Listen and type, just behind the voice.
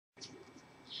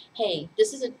Hey,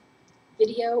 this is a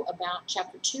video about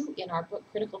Chapter 2 in our book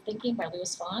Critical Thinking by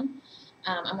Lewis Vaughn.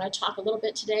 I'm going to talk a little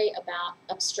bit today about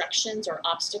obstructions or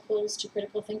obstacles to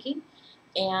critical thinking,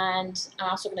 and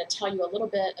I'm also going to tell you a little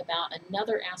bit about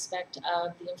another aspect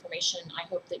of the information I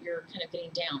hope that you're kind of getting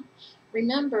down.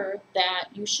 Remember that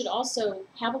you should also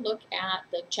have a look at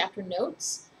the chapter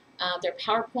notes. They're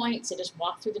PowerPoints. They just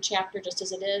walk through the chapter just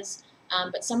as it is.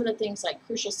 But some of the things like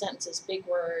crucial sentences, big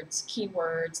words,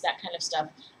 keywords, that kind of stuff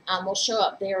will show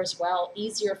up there as well.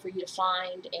 Easier for you to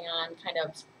find and kind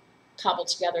of cobble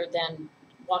together than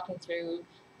walking through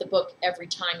the book every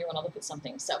time you want to look at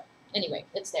something. So anyway,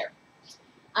 it's there.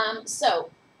 So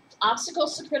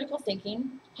obstacles to critical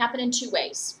thinking happen in two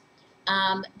ways.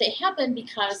 They happen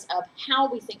because of how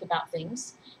we think about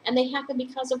things, and they happen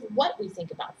because of what we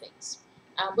think about things,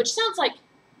 which sounds like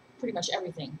pretty much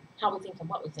everything, how we think and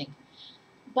what we think.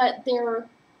 But they're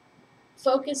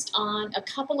focused on a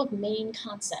couple of main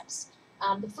concepts.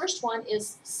 The first one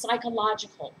is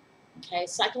psychological. Okay,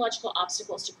 psychological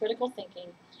obstacles to critical thinking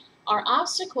are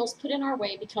obstacles put in our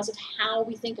way because of how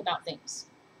we think about things.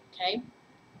 Okay,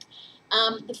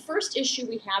 the first issue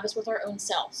we have is with our own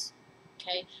selves.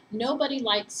 Okay, nobody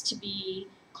likes to be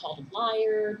called a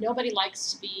liar. Nobody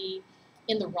likes to be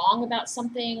in the wrong about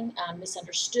something,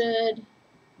 misunderstood,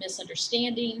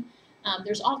 misunderstanding.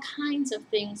 There's all kinds of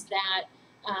things that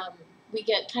we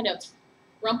get kind of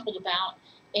rumpled about,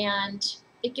 and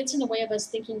it gets in the way of us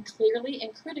thinking clearly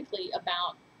and critically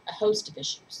about a host of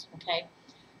issues. Okay,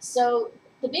 so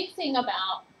the big thing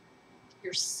about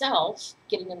yourself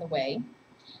getting in the way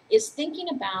is thinking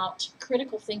about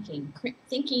critical thinking,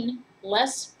 thinking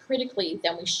less critically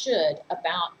than we should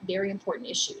about very important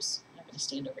issues. I'm going to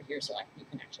stand over here so you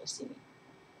can actually see me,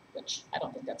 which I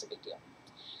don't think that's a big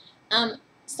deal.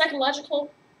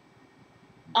 Psychological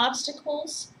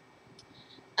obstacles,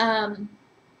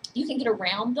 you can get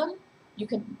around them. You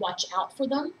can watch out for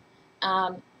them.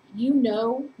 You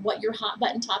know what your hot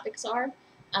button topics are.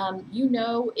 You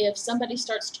know if somebody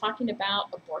starts talking about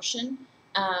abortion,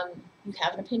 you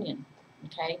have an opinion.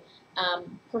 Okay.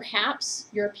 Perhaps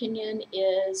your opinion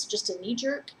is just a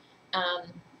knee-jerk,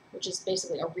 which is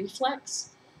basically a reflex.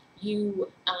 You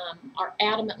are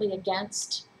adamantly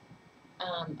against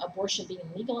abortion being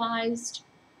legalized,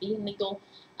 being legal,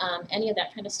 any of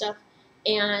that kind of stuff.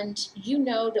 And you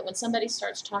know that when somebody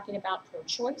starts talking about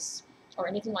pro-choice or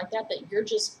anything like that, that you're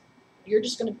just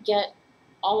going to get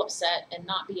all upset and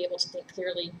not be able to think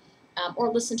clearly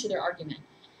or listen to their argument.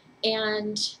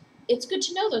 And it's good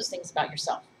to know those things about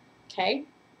yourself. Okay.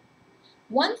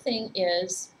 One thing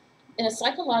is, in a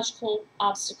psychological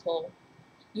obstacle,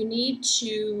 you need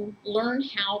to learn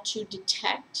how to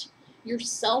detect your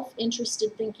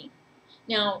self-interested thinking.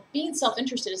 Now, being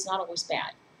self-interested is not always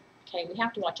bad. Okay, we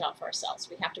have to watch out for ourselves.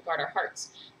 We have to guard our hearts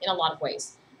in a lot of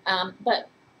ways. But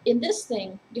in this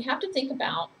thing, you have to think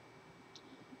about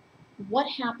what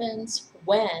happens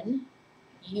when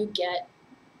you get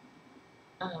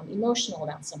emotional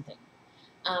about something.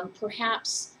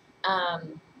 Perhaps,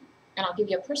 and I'll give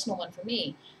you a personal one for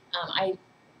me. I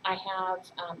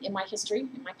have, in my history,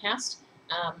 in my past,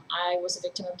 I was a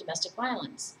victim of domestic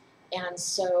violence. And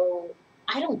so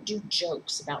I don't do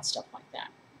jokes about stuff like that.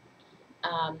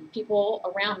 People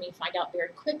around me find out very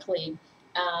quickly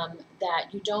that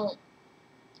you don't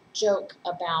joke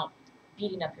about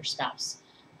beating up your spouse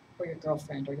or your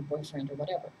girlfriend or your boyfriend or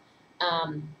whatever.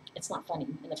 It's not funny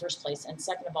in the first place. And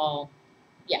second of all,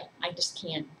 yeah, I just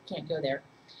can't go there.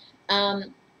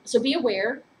 So be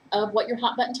aware of what your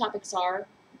hot button topics are.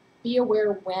 Be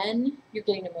aware when you're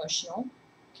getting emotional,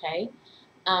 okay?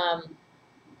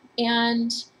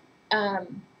 And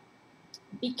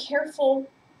be careful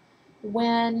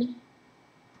when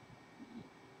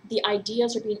the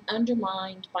ideas are being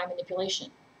undermined by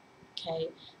manipulation, okay?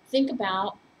 Think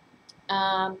about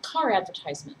car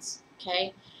advertisements,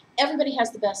 okay? Everybody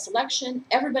has the best selection.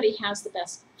 Everybody has the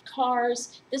best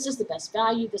cars. This is the best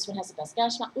value. This one has the best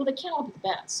gas amount. Well, they can't all be the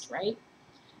best, right?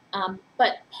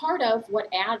 But part of what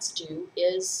ads do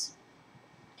is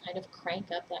kind of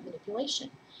crank up that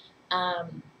manipulation.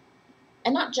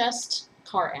 And not just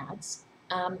car ads.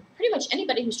 Pretty much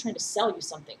anybody who's trying to sell you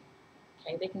something,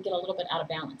 okay, they can get a little bit out of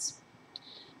balance.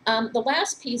 The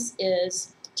last piece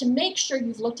is to make sure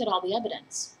you've looked at all the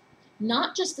evidence,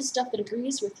 not just the stuff that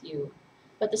agrees with you,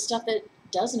 but the stuff that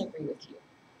doesn't agree with you.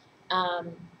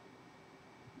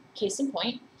 Case in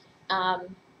point,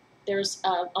 there's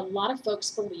a lot of folks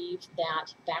believe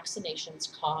that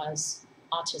vaccinations cause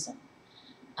autism.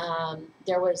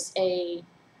 There was a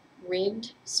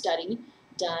rigged study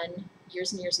done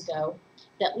years and years ago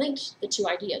that linked the two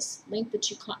ideas, linked the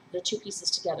two pieces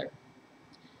together.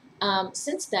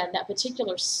 Since then, that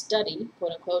particular study,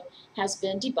 quote unquote, has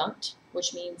been debunked,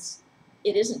 which means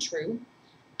it isn't true.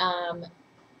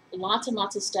 Lots and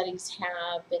lots of studies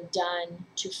have been done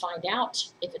to find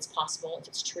out if it's possible, if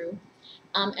it's true,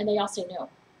 and they all say no.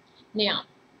 Now,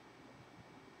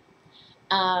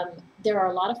 there are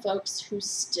a lot of folks who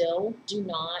still do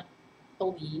not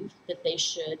believe that they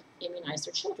should immunize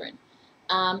their children.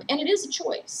 And it is a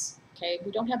choice, okay?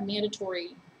 We don't have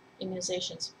mandatory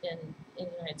immunizations in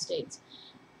the United States.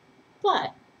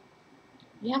 But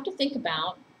you have to think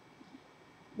about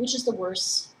which is the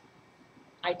worst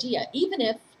idea. Even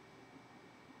if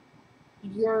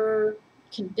you're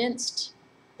convinced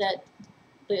that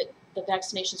the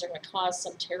vaccinations are going to cause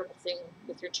some terrible thing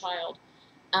with your child,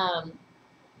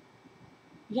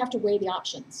 you have to weigh the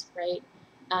options, right?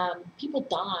 People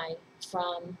die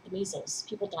from the measles.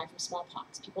 People die from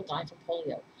smallpox. People die from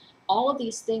polio. All of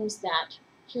these things that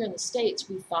here in the States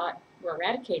we thought were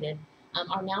eradicated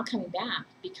are now coming back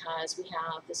because we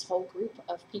have this whole group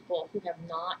of people who have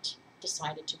not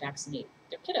decided to vaccinate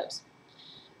their kiddos.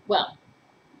 Well,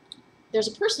 there's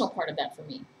a personal part of that for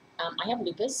me. I have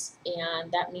lupus,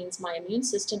 and that means my immune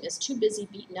system is too busy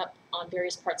beaten up on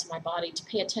various parts of my body to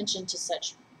pay attention to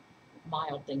such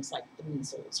mild things like the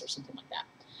measles or something like that.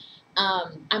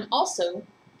 I'm also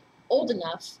old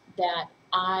enough that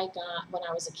when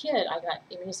I was a kid, I got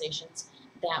immunizations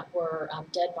that were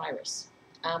dead virus.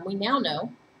 We now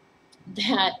know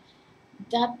that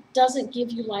that doesn't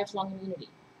give you lifelong immunity.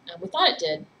 We thought it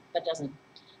did, but doesn't.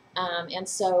 And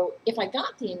so if I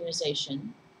got the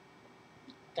immunization,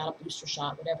 got a booster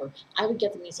shot, whatever, I would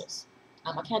get the measles.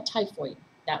 I've had typhoid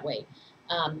that way.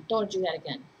 Don't want to do that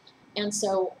again. And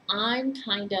so I'm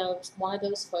kind of one of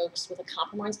those folks with a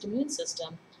compromised immune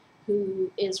system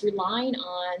who is relying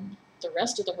on the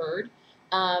rest of the herd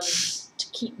to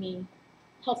keep me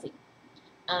healthy.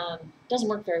 Doesn't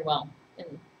work very well in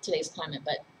today's climate,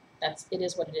 but it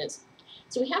is what it is.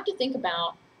 So we have to think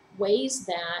about ways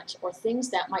that, or things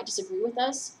that might disagree with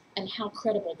us and how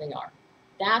credible they are.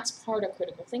 That's part of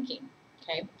critical thinking,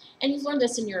 okay? And you've learned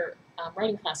this in your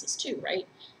writing classes too, right?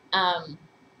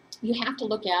 You have to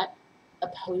look at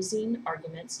opposing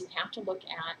arguments. You have to look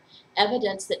at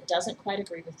evidence that doesn't quite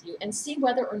agree with you and see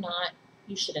whether or not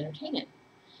you should entertain it.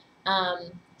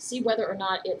 See whether or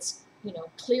not it's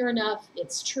clear enough,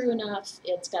 it's true enough,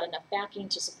 it's got enough backing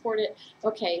to support it.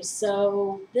 Okay,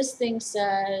 so this thing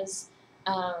says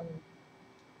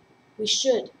we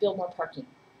should build more parking,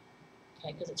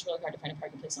 okay, because it's really hard to find a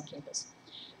parking place on campus.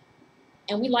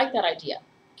 And we like that idea,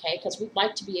 okay, because we'd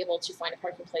like to be able to find a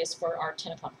parking place for our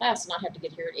 10 o'clock class and not have to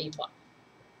get here at 8 o'clock.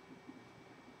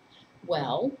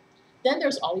 Well, then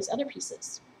there's all these other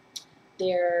pieces.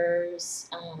 There's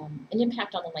an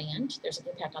impact on the land. There's an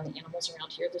impact on the animals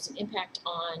around here. There's an impact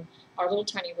on our little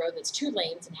tiny road that's 2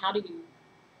 lanes, and how do you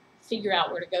figure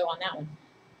out where to go on that one?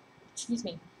 Excuse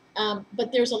me.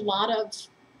 But there's a lot of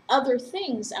other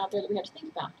things out there that we have to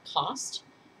think about. Cost.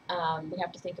 We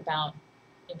have to think about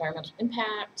environmental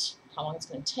impact, how long it's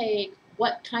going to take,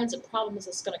 what kinds of problems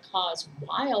it's going to cause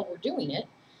while we're doing it.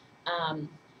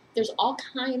 There's all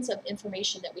kinds of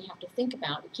information that we have to think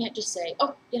about. We can't just say,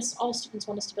 oh, yes, all the students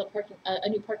want us to build a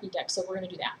new parking deck, so we're going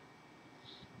to do that.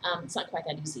 It's not quite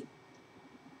that easy.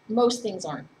 Most things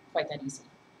aren't quite that easy.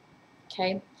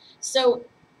 Okay? So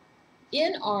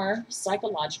in our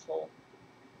psychological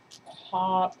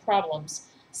problems,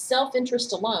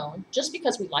 self-interest alone, just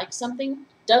because we like something,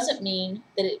 doesn't mean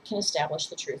that it can establish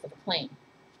the truth of a claim.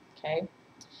 Okay?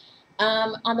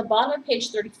 On the bottom of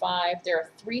page 35, there are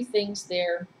 3 things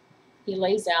there. He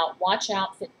lays out, watch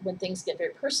out when things get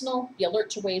very personal, be alert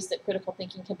to ways that critical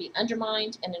thinking can be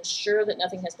undermined, and ensure that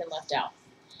nothing has been left out.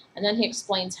 And then he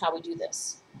explains how we do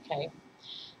this, okay?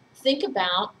 Think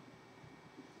about,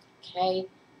 okay,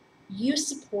 you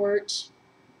support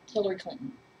Hillary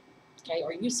Clinton, okay,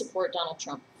 or you support Donald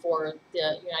Trump for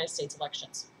the United States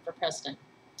elections for president.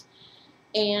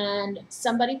 And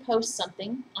somebody posts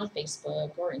something on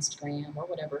Facebook or Instagram or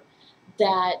whatever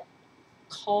that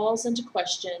calls into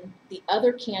question the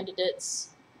other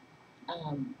candidates'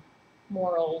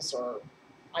 morals or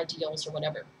ideals or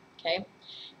whatever, okay?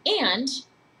 And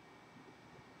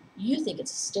you think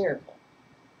it's hysterical,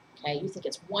 okay? You think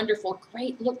it's wonderful,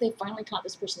 great, look, they finally caught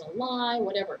this person a lie,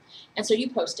 whatever. And so you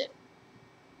post it.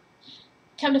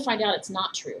 Come to find out it's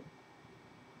not true.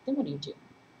 Then what do?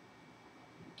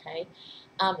 Okay?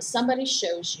 Somebody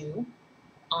shows you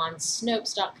on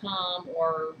Snopes.com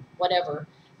or whatever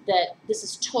that this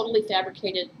is totally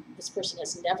fabricated, this person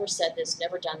has never said this,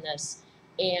 never done this,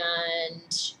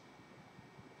 and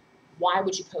why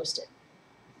would you post it?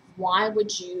 Why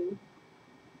would you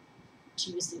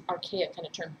to use the archaic kind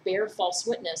of term, bear false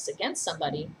witness against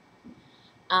somebody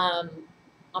on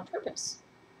purpose.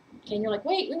 Okay, and you're like,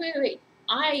 wait.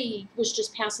 I was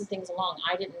just passing things along.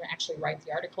 I didn't actually write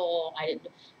the article.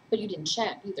 But you didn't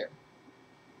check either.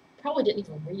 Probably didn't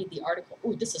even read the article.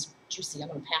 Ooh, this is juicy. I'm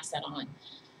going to pass that on.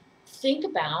 Think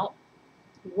about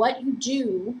what you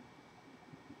do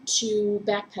to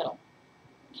backpedal,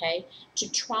 okay, to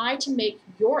try to make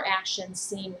your action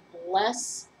seem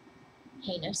less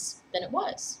heinous than it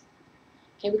was.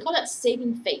 Okay, we call that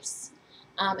saving face.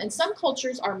 And some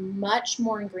cultures are much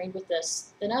more ingrained with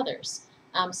this than others.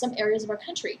 Some areas of our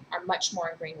country are much more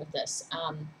ingrained with this.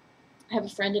 I have a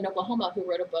friend in Oklahoma who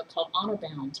wrote a book called Honor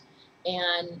Bound,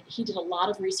 and he did a lot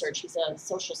of research. He's a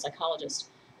social psychologist.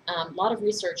 A lot of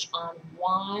research on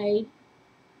why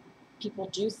people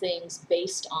do things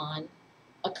based on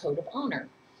a code of honor.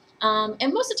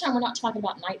 And most of the time, we're not talking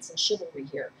about knights and chivalry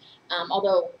here,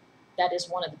 although that is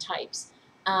one of the types.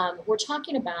 We're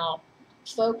talking about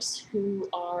folks who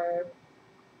are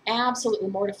absolutely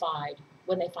mortified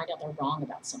when they find out they're wrong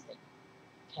about something.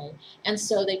 Okay, and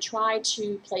so they try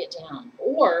to play it down,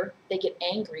 or they get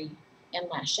angry and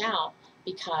lash out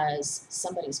because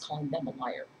somebody's calling them a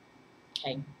liar.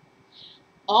 Okay,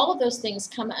 all of those things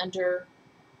come under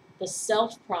the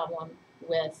self problem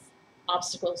with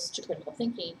obstacles to critical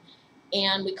thinking,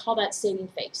 and we call that saving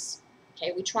face.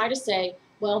 Okay, we try to say,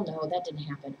 well, no, that didn't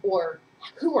happen, or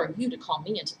who are you to call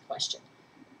me into the question?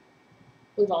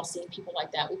 We've all seen people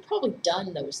like that. We've probably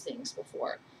done those things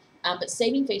before. But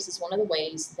saving face is one of the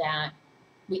ways that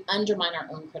we undermine our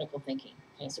own critical thinking.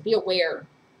 Okay, so be aware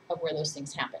of where those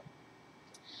things happen.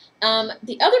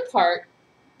 The other part,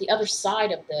 the other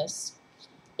side of this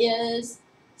is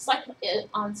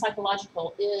on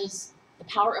psychological is the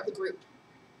power of the group.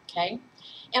 Okay,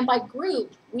 and by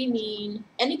group we mean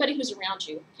anybody who's around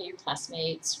you. Okay, your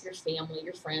classmates, your family,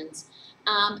 your friends,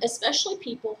 especially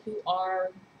people who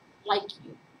are like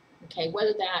you. Okay,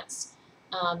 whether that's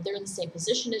they're in the same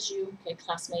position as you, okay,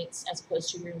 classmates as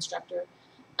opposed to your instructor,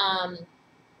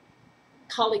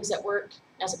 colleagues at work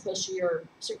as opposed to your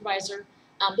supervisor.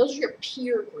 Those are your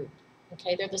peer group.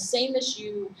 Okay, they're the same as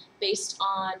you based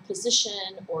on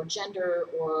position or gender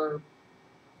or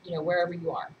wherever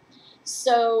you are.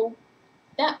 So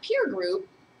that peer group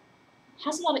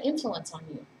has a lot of influence on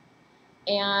you.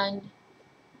 And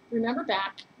remember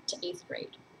back to 8th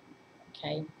grade.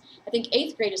 Okay, I think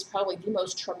 8th grade is probably the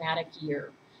most traumatic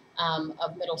year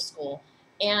of middle school.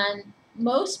 And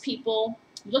most people,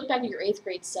 you look back at your 8th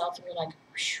grade self and you're like,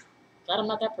 glad I'm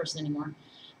not that person anymore.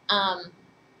 8th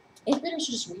graders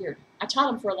are just weird. I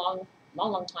taught them for a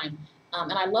long time.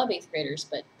 And I love 8th graders,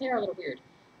 but they're a little weird.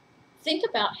 Think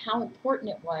about how important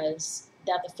it was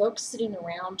that the folks sitting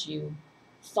around you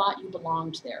thought you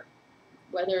belonged there,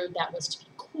 whether that was to be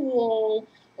cool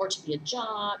or to be a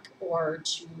jock or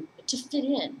to fit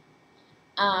in.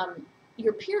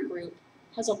 Your peer group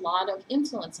has a lot of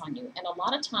influence on you, and a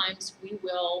lot of times we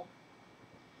will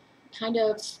kind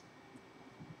of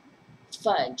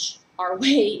fudge our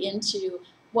way into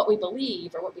what we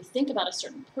believe or what we think about a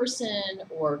certain person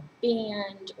or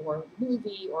band or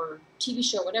movie or TV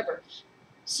show, whatever,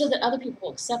 so that other people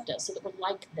will accept us, so that we're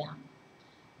like them.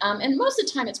 And most of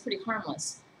the time it's pretty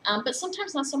harmless, but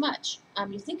sometimes not so much.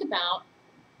 You think about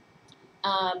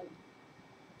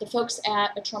the folks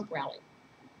at a Trump rally.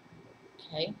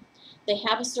 Okay, they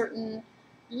have a certain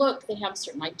look, they have a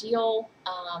certain ideal,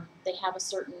 they have a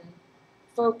certain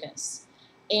focus.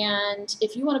 And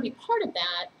if you want to be part of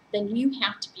that, then you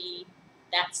have to be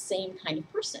that same kind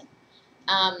of person.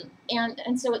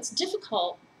 And so it's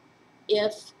difficult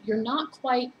if you're not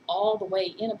quite all the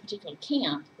way in a particular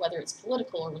camp, whether it's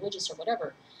political or religious or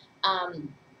whatever.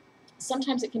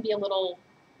 Sometimes it can be a little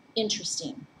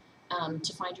interesting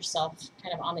to find yourself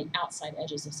kind of on the outside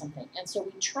edges of something. And so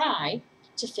we try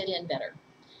to fit in better.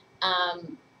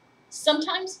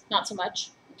 Sometimes not so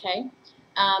much, okay?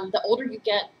 The older you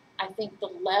get, I think the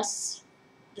less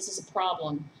this is a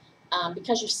problem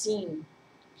because you've seen,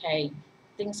 okay,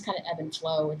 things kind of ebb and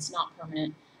flow. It's not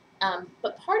permanent.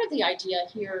 But part of the idea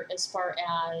here as far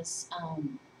as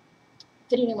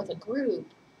fitting in with a group,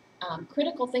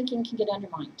 critical thinking can get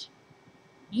undermined.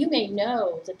 You may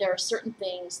know that there are certain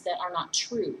things that are not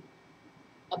true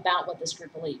about what this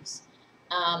group believes.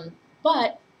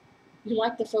 But you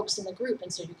like the folks in the group,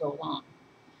 and so you go along.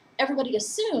 Everybody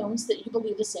assumes that you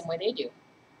believe the same way they do.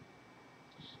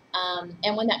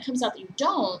 And when that comes out that you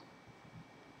don't,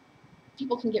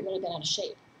 people can get really bent out of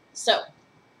shape. So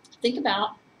think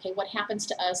about, okay, what happens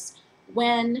to us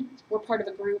when we're part of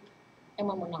a group and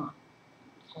when we're not.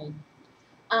 Okay.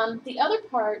 The other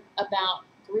part about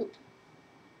group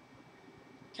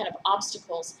kind of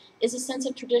obstacles is a sense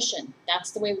of tradition.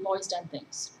 That's the way we've always done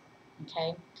things.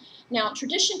 Okay? Now,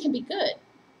 tradition can be good.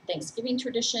 Thanksgiving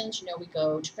traditions, we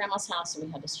go to grandma's house and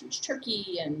we have this huge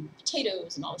turkey and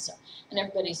potatoes and all this stuff. And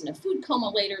everybody's in a food coma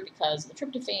later because of the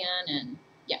tryptophan and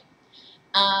yeah.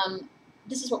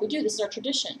 This is what we do. This is our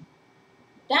tradition.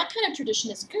 That kind of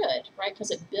tradition is good, right?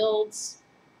 Because it builds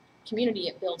community,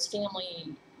 it builds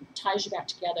family, ties you back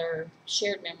together,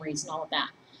 shared memories and all of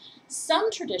that.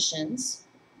 Some traditions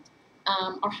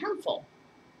are harmful,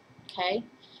 okay?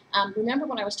 Remember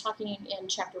when I was talking in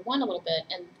chapter 1 a little bit,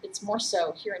 and it's more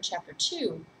so here in chapter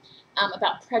 2,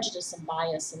 about prejudice and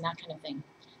bias and that kind of thing.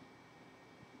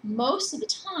 Most of the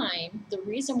time, the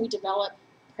reason we develop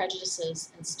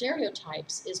prejudices and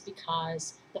stereotypes is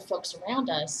because the folks around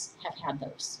us have had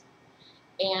those.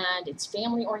 And it's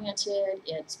family oriented,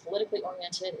 it's politically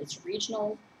oriented, it's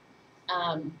regional.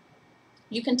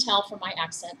 You can tell from my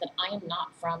accent that I am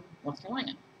not from North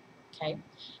Carolina, okay?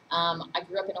 I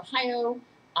grew up in Ohio.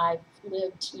 I've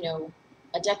lived,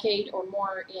 a decade or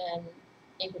more in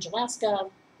Anchorage, Alaska,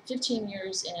 15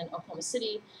 years in Oklahoma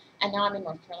City, and now I'm in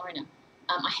North Carolina.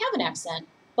 I have an accent,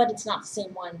 but it's not the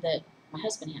same one that my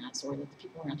husband has or that the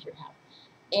people around here have.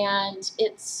 And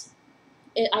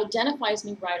it identifies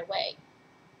me right away.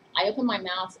 I open my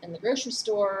mouth in the grocery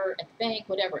store, at the bank,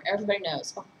 whatever, everybody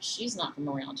knows, oh, she's not from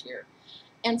around here.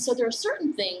 And so there are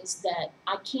certain things that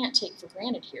I can't take for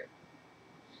granted here.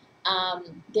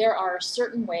 There are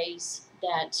certain ways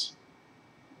that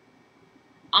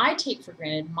I take for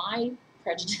granted. My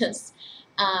prejudice,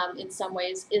 in some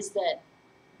ways, is that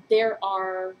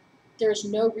there's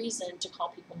no reason to call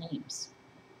people names.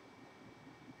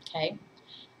 Okay?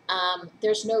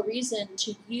 There's no reason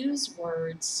to use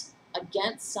words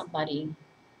against somebody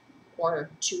or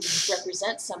to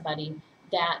represent somebody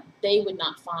that they would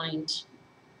not find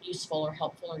useful or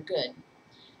helpful or good.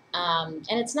 And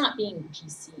it's not being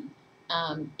PC.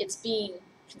 It's being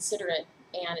considerate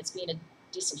and it's being a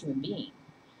decent human being.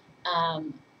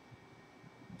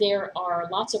 There are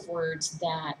lots of words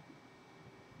that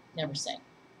never say,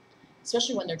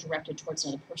 especially when they're directed towards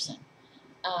another person.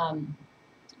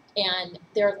 And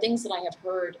there are things that I have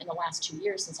heard in the last 2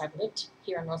 years since I've lived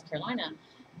here in North Carolina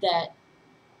that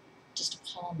just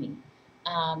appall me.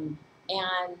 And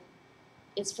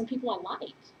it's from people I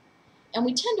like. And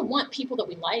we tend to want people that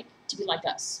we like to be like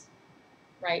us,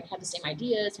 right? Have the same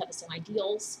ideas, have the same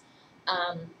ideals.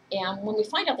 And when we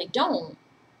find out they don't,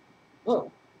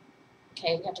 whoa,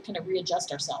 okay, we have to kind of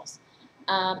readjust ourselves.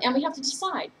 And we have to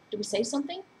decide, do we say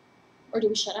something or do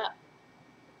we shut up?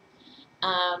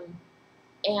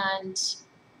 And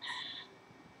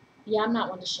yeah, I'm not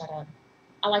one to shut up.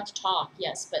 I like to talk,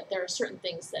 yes, but there are certain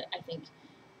things that I think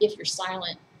if you're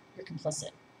silent, you're complicit.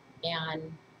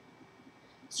 And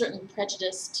certain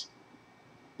prejudiced,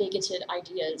 bigoted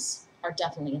ideas are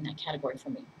definitely in that category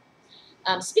for me.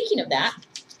 Speaking of that,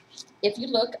 if you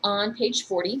look on page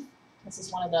 40, this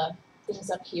is one of the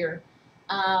things up here.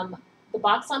 The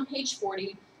box on page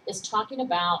 40 is talking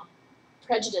about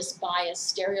prejudice, bias,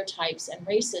 stereotypes, and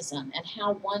racism, and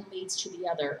how one leads to the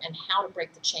other, and how to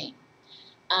break the chain.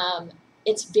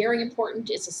 It's very important.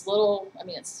 It's this little,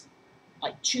 it's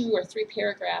like 2 or 3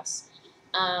 paragraphs.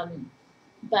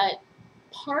 But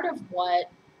part of what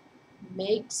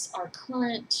makes our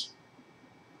current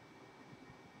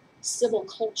civil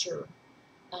culture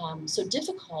so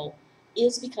difficult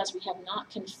is because we have not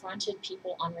confronted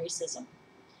people on racism.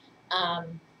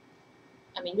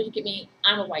 You look at me,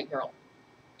 I'm a white girl.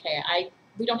 Okay,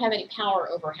 we don't have any power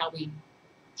over how we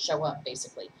show up,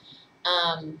 basically.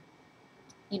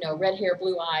 Red hair,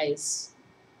 blue eyes,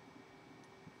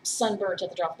 sunburnt at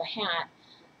the drop of a hat.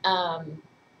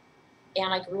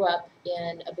 And I grew up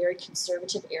in a very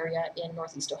conservative area in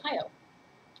Northeast Ohio.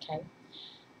 Okay.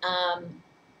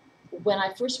 When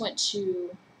I first went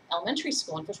to elementary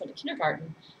school and first went to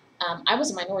kindergarten, I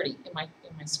was a minority in my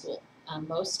school.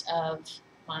 Most of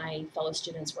my fellow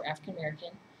students were African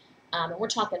American. And we're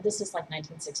talking, this is like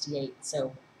 1968,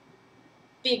 so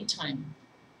big time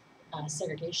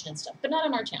segregation and stuff, but not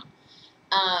in our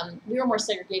town. We were more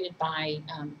segregated by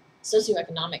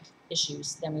socioeconomic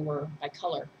issues than we were by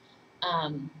color.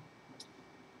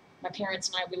 My parents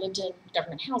and I, we lived in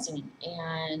government housing,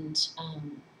 and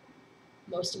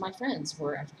most of my friends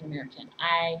were African American.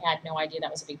 I had no idea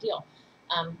that was a big deal.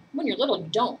 When you're little, you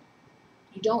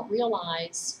don't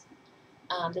realize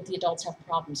that the adults have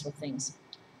problems with things.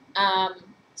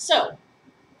 So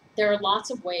there are lots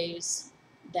of ways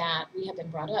that we have been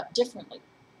brought up differently.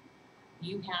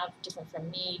 You have different from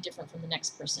me, different from the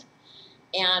next person.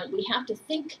 And we have to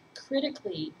think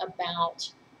critically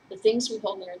about the things we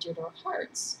hold near and dear to our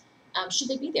hearts. Should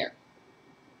they be there?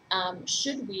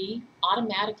 Should we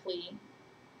automatically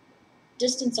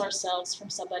distance ourselves from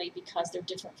somebody because they're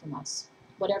different from us,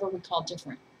 whatever we call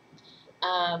different?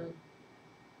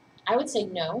 I would say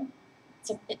no. It's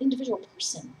an individual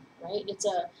person, right?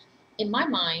 In my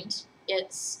mind,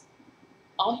 it's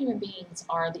all human beings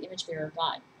are the image bearer of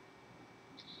God.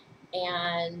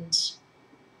 And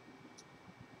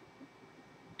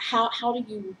how do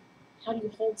you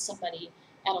hold somebody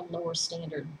at a lower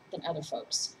standard than other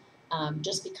folks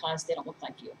just because they don't look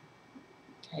like you?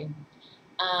 Okay.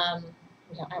 I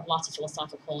have lots of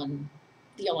philosophical and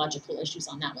theological issues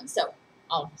on that one, so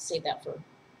I'll save that for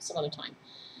some other time.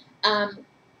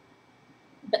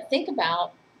 But think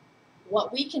about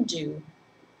what we can do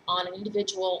on an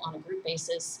individual, on a group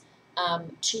basis,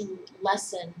 to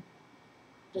lessen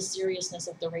the seriousness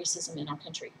of the racism in our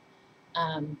country,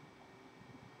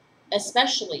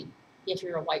 especially if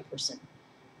you're a white person.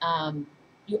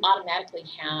 You automatically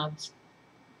have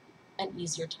an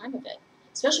easier time of it,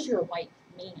 especially if you're a white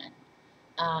man.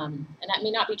 And that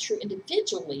may not be true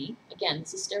individually. Again,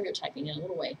 this is stereotyping in a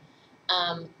little way.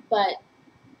 But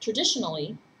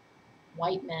traditionally,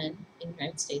 white men in the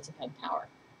United States have had power.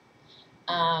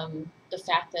 The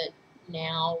fact that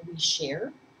now we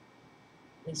share,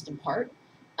 at least in part,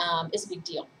 is a big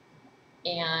deal.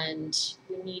 And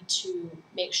we need to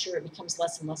make sure it becomes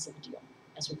less and less of a deal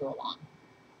as we go along.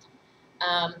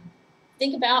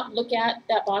 Look at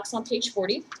that box on page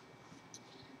 40.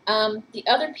 The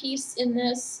other piece in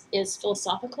this is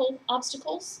philosophical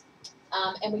obstacles.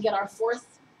 And we get our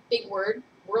fourth big word,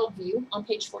 worldview, on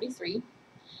page 43.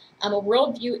 A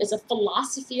worldview is a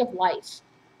philosophy of life,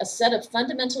 a set of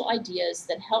fundamental ideas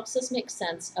that helps us make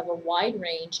sense of a wide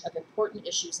range of important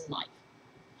issues in life.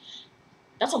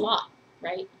 That's a lot,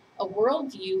 right? A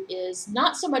worldview is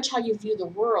not so much how you view the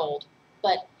world,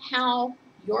 but how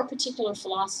your particular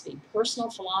philosophy,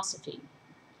 personal philosophy,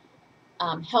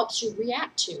 helps you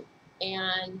react to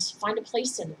and find a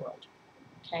place in the world.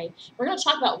 Okay, we're going to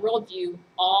talk about worldview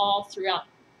all throughout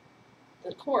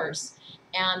the course,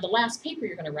 and the last paper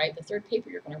you're going to write, the third paper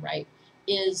you're going to write,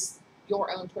 is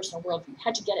your own personal worldview.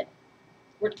 How'd you get it?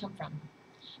 Where'd it come from?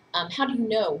 How do you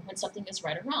know when something is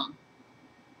right or wrong?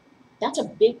 That's a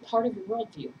big part of your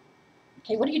worldview.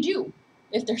 Okay, what do you do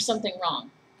if there's something wrong?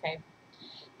 Okay,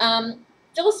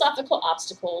 philosophical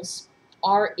obstacles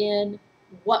are in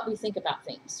what we think about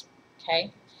things.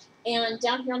 Okay, and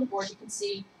down here on the board you can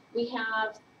see we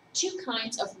have two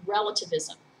kinds of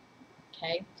relativism.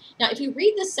 Okay, now if you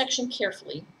read this section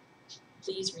carefully,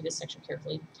 please read this section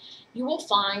carefully, you will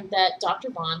find that Dr.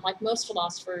 Vaughn, like most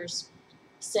philosophers,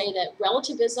 say that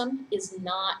relativism is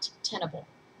not tenable.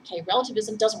 Okay,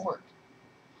 relativism doesn't work.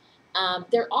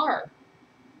 There are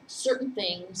certain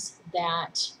things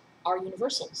that are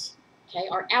universals, okay,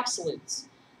 are absolutes.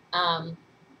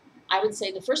 I would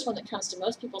say the first one that comes to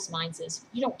most people's minds is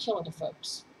you don't kill other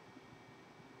folks.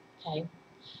 Okay,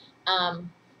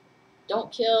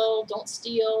 don't kill, don't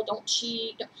steal, don't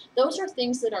cheat. Those are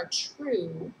things that are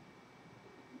true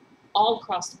all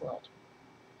across the world.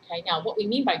 Okay, now what we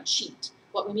mean by cheat,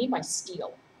 what we mean by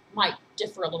steal, might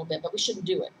differ a little bit, but we shouldn't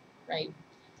do it, right?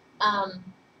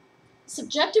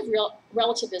 Subjective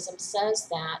relativism says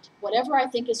that whatever I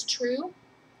think is true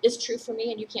for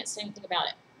me, and you can't say anything about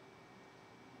it.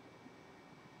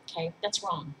 Okay, that's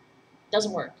wrong.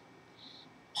 Doesn't work.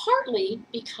 Partly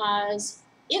because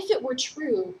if it were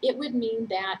true, it would mean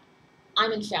that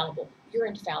I'm infallible, you're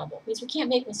infallible. It means we can't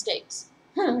make mistakes.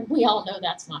 We all know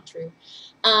that's not true.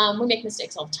 We make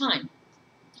mistakes all the time.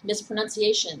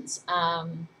 Mispronunciations, all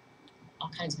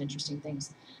kinds of interesting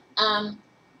things.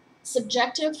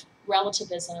 Subjective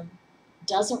relativism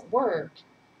doesn't work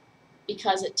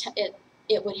because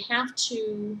it would have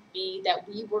to be that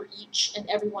we were each and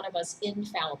every one of us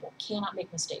infallible, cannot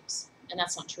make mistakes, and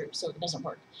that's not true, so it doesn't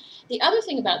work. The other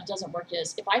thing about it doesn't work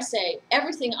is if I say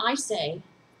everything I say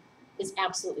is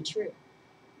absolutely true.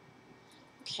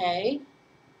 Okay?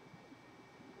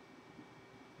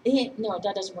 No,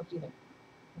 that doesn't work either.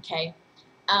 Okay?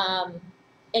 And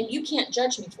you can't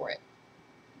judge me for it.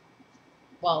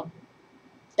 Well,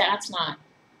 that's not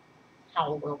how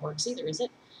the world works either, is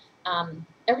it?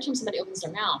 Every time somebody opens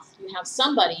their mouth, you have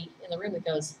somebody in the room that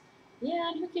goes,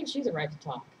 yeah, and who gives you the right to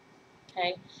talk?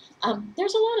 Okay?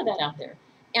 There's a lot of that out there.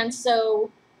 And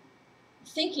so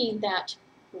thinking that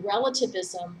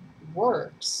relativism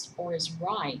works or is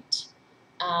right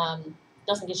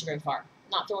doesn't get you very far.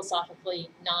 Not philosophically,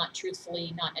 not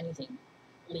truthfully, not anything.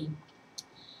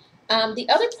 The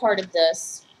other part of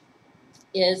this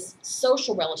is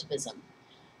social relativism,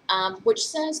 which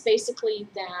says basically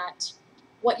that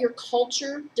what your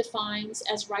culture defines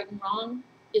as right and wrong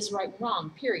is right and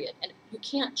wrong, period. And you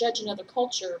can't judge another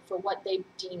culture for what they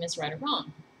deem as right or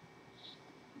wrong.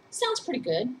 Sounds pretty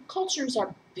good. Cultures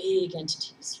are big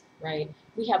entities, right?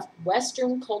 We have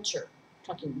Western culture,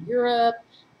 talking Europe,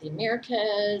 the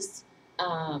Americas,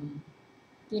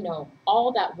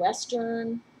 all that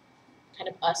Western kind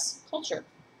of us culture.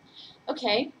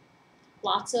 Okay,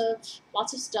 lots of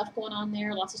stuff going on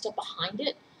there, lots of stuff behind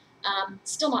it.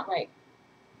 Still not right.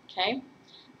 Okay,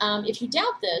 if you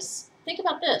doubt this, think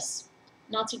about this: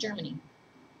 Nazi Germany.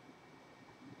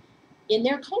 In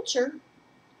their culture,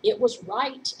 it was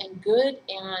right and good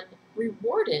and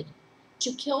rewarded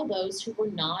to kill those who were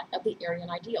not of the Aryan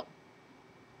ideal.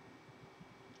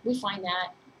 We find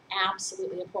that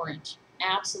absolutely abhorrent,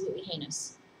 absolutely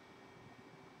heinous.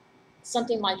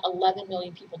 Something like 11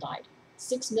 million people died.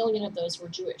 6 million of those were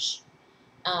Jewish.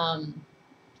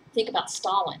 Think about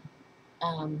Stalin,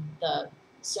 the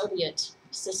Soviet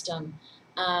system,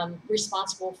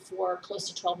 responsible for close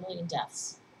to 12 million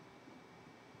deaths.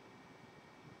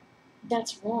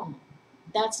 That's wrong.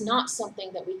 That's not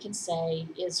something that we can say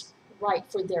is right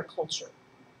for their culture.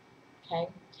 Okay?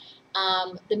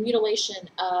 The mutilation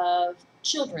of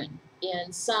children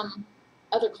in some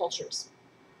other cultures,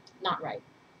 not right.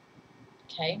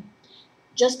 Okay?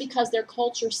 Just because their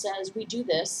culture says we do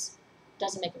this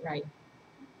doesn't make it right.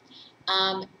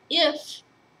 If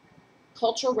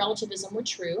cultural relativism were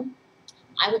true,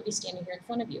 I would be standing here in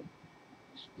front of you.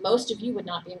 Most of you would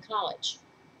not be in college.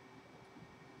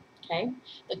 Okay?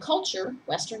 The culture,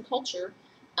 Western culture,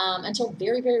 until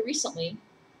very, very recently, in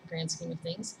the grand scheme of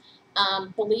things,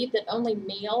 believed that only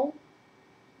male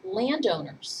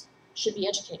landowners should be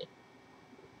educated.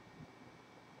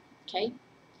 Okay?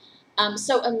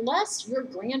 So unless your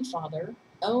grandfather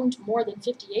owned more than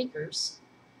 50 acres,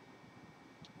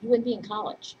 you wouldn't be in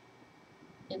college.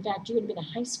 In fact, you wouldn't be in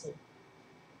high school.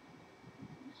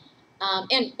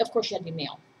 And of course, you had to be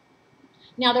male.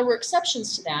 Now, there were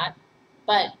exceptions to that,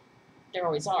 but there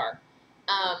always are.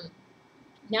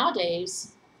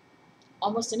 Nowadays,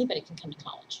 almost anybody can come to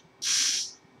college.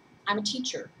 I'm a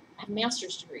teacher. I have a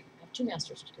master's degree. I have 2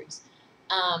 master's degrees.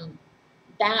 I'm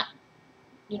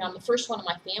the first one in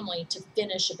my family to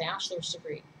finish a bachelor's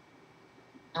degree,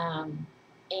 and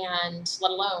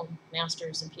let alone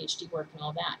master's and PhD work and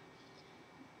all that.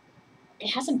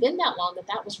 It hasn't been that long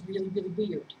that was really, really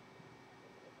weird.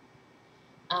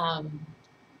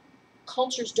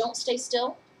 Cultures don't stay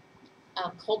still.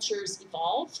 Cultures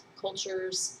evolve.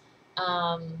 Cultures,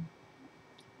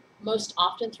 most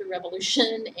often through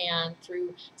revolution and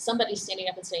through somebody standing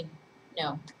up and saying,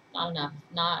 no, not enough,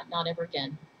 not ever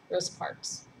again. Rosa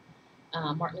Parks,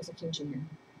 Martin Luther King Jr.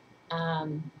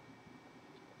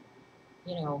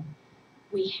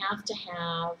 We have to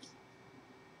have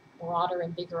broader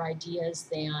and bigger ideas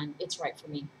than it's right for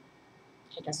me.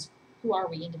 I guess, who are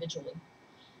we individually?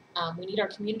 We need our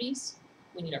communities,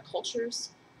 we need our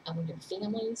cultures, we need our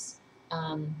families,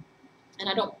 and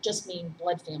I don't just mean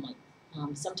blood family.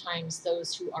 Sometimes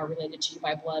those who are related to you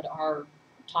by blood are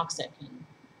toxic, and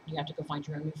you have to go find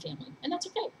your own new family, and that's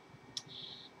okay.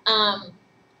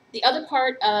 The other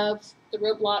part of the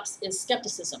roadblocks is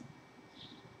skepticism,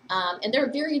 and there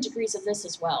are varying degrees of this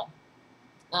as well.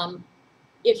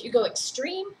 If you go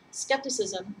extreme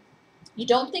skepticism, you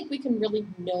don't think we can really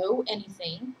know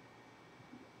anything,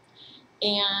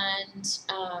 and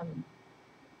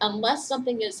unless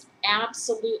something is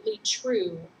absolutely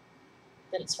true,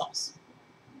 then it's false.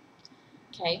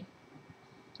 Okay?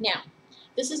 Now,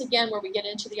 this is again where we get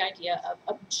into the idea of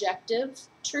objective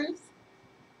truth.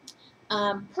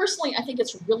 Personally, I think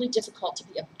it's really difficult to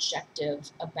be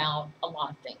objective about a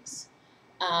lot of things.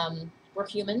 We're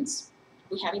humans.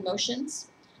 We have emotions.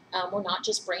 We're not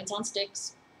just brains on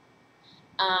sticks.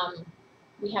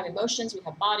 We have emotions. We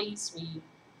have bodies. We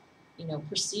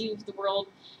perceive the world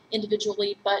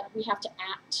individually, but we have to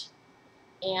act,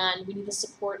 and we need the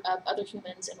support of other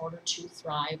humans in order to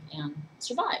thrive and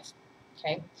survive.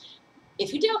 Okay?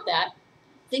 If you doubt that,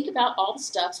 think about all the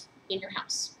stuff in your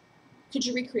house. Could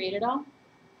you recreate it all?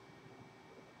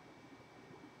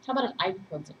 How about an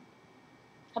ibuprofen?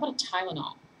 How about a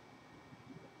Tylenol?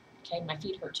 Okay, my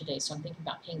feet hurt today, so I'm thinking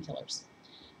about painkillers.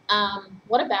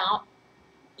 What about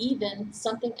even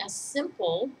something as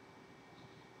simple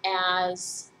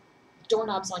as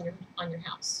doorknobs on your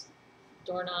house?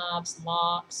 Doorknobs,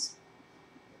 locks.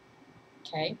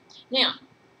 Okay. Now,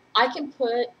 I can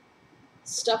put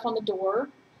stuff on the door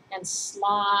and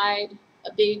slide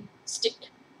a big stick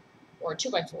or a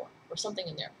 2x4 or something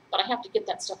in there, but I have to get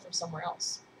that stuff from somewhere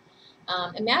else.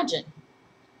 Imagine,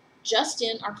 just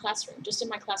in our classroom, just in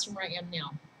my classroom where I am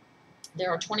now, there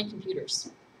are 20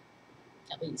 computers,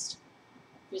 at least,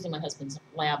 using my husband's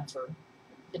lab for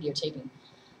videotaping.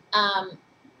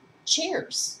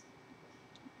 Chairs,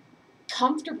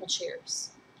 comfortable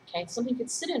chairs. Okay, something you could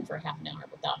sit in for a half an hour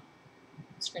without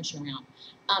scrunching around.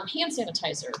 Hand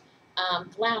sanitizer,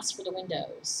 glass for the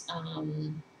windows.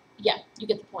 Yeah, you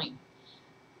get the point.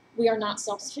 We are not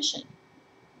self-sufficient,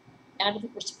 and I don't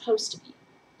think we're supposed to be.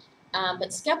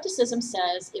 But skepticism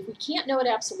says if we can't know it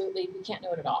absolutely, we can't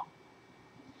know it at all.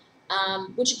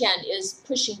 Which again is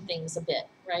pushing things a bit,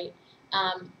 right?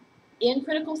 In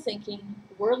critical thinking,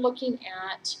 we're looking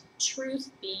at truth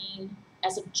being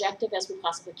as objective as we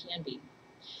possibly can be.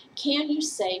 Can you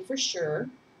say for sure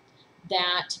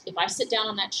that if I sit down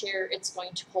on that chair, it's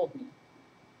going to hold me?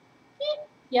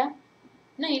 Yeah,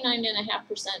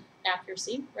 99.5%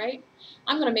 accuracy, right?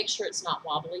 I'm going to make sure it's not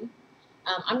wobbly.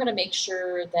 I'm going to make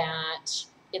sure that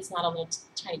it's not a little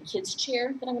tiny kid's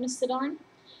chair that I'm going to sit on.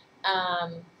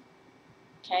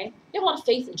 Okay, you have a lot of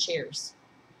faith in chairs.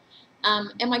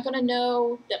 Am I going to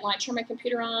know that when I turn my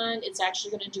computer on, it's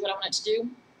actually going to do what I want it to do?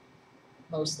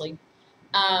 Mostly.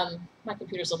 My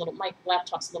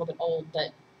laptop's a little bit old,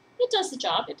 but it does the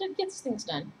job. It gets things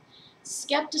done.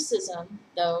 Skepticism,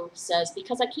 though, says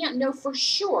because I can't know for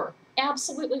sure,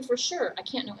 absolutely for sure, I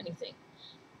can't know anything.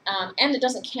 And it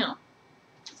doesn't count.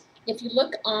 If you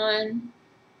look on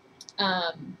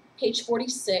page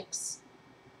 46,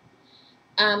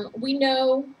 we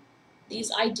know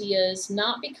these ideas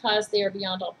not because they are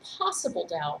beyond all possible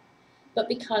doubt, but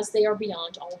because they are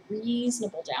beyond all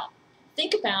reasonable doubt.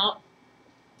 Think about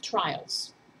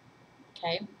trials,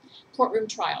 okay? Courtroom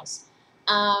trials.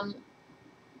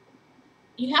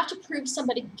 You have to prove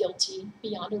somebody guilty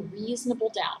beyond a reasonable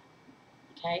doubt,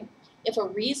 okay? If a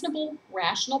reasonable,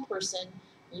 rational person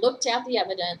looked at the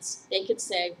evidence, they could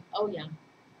say, oh yeah,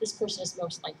 this person is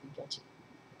most likely guilty.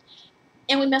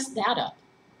 And we messed that up,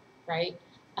 right?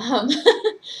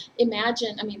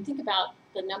 Think about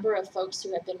the number of folks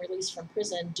who have been released from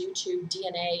prison due to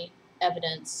DNA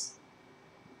evidence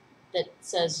that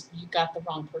says you got the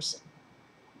wrong person.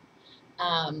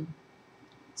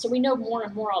 So we know more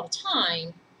and more all the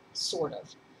time, sort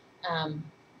of.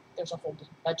 There's a whole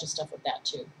bunch of stuff with that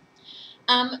too.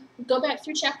 Go back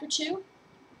through chapter 2,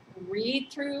 read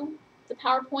through the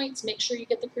PowerPoints, make sure you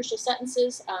get the crucial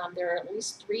sentences. There are at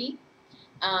least 3.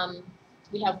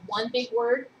 We have one big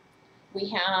word. We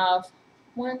have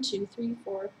 1, 2, 3,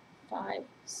 4, 5,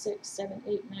 6, 7,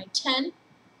 8, 9, 10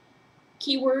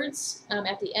 keywords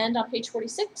at the end on page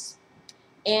 46.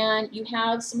 And you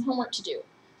have some homework to do.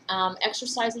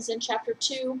 Exercises in chapter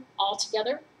 2 all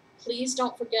together. Please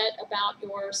don't forget about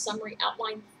your summary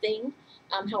outline thing.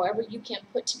 However, you can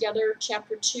put together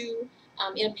chapter 2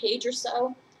 in a page or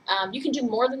so. You can do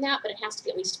more than that, but it has to be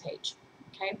at least a page.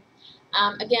 Okay.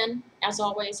 Again, as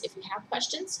always, if you have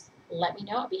questions, let me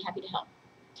know. I'll be happy to help.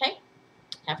 Okay?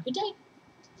 Have a good day.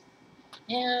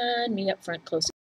 And me up front close.